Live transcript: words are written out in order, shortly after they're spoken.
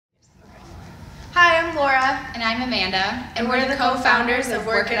I'm Laura. And I'm Amanda. And we're the co-founders of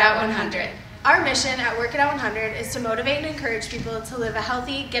Work It Out 100. Our mission at Work It Out 100 is to motivate and encourage people to live a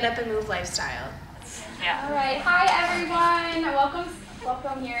healthy, get up and move lifestyle. Yeah. All right. Hi, everyone.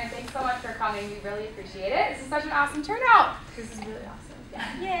 Welcome here, and thanks so much for coming. We really appreciate it. This is such an awesome turnout. This is really awesome.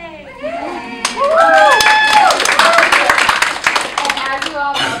 Yeah. Yay! Yay. And as you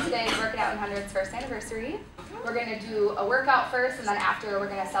all know, today is Work It Out 100's first anniversary. We're going to do a workout first, and then after we're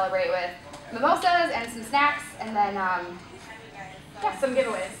going to celebrate with mimosas and some snacks, and then some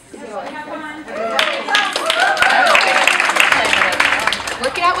giveaways.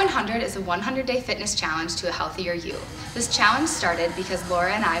 Work It Out 100 is a 100-day fitness challenge to a healthier you. This challenge started because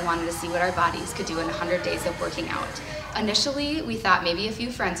Laura and I wanted to see what our bodies could do in 100 days of working out. Initially, we thought maybe a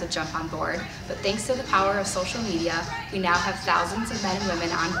few friends would jump on board, but thanks to the power of social media, we now have thousands of men and women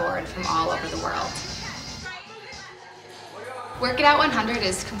on board from all over the world. Work It Out 100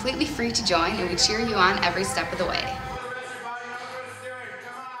 is completely free to join, and we cheer you on every step of the way.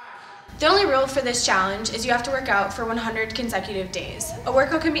 The only rule for this challenge is you have to work out for 100 consecutive days. A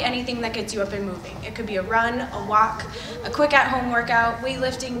workout can be anything that gets you up and moving. It could be a run, a walk, a quick at-home workout,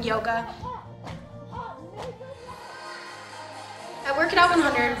 weightlifting, yoga. At Work It Out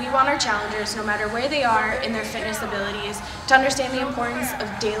 100, we want our challengers, no matter where they are in their fitness abilities, to understand the importance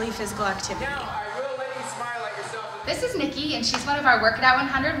of daily physical activity. This is Nikki, and she's one of our Work It Out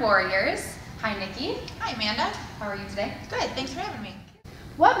 100 warriors. Hi, Nikki. Hi, Amanda. How are you today? Good, thanks for having me.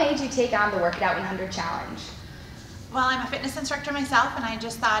 What made you take on the Work It Out 100 challenge? Well, I'm a fitness instructor myself, and I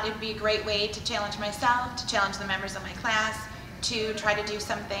just thought it'd be a great way to challenge myself, to challenge the members of my class, to try to do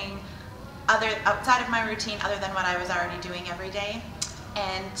something outside of my routine other than what I was already doing every day,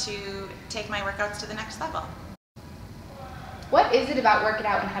 and to take my workouts to the next level. What is it about Work It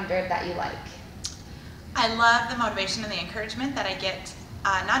Out 100 that you like? I love the motivation and the encouragement that I get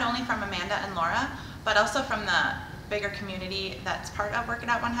not only from Amanda and Laura, but also from the bigger community that's part of Work It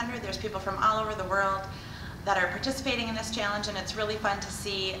Out 100. There's people from all over the world that are participating in this challenge, and it's really fun to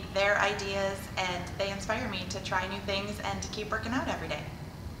see their ideas, and they inspire me to try new things and to keep working out every day.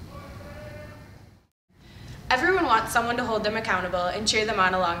 Everyone wants someone to hold them accountable and cheer them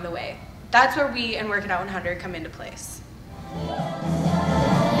on along the way. That's where we and Work It Out 100 come into place.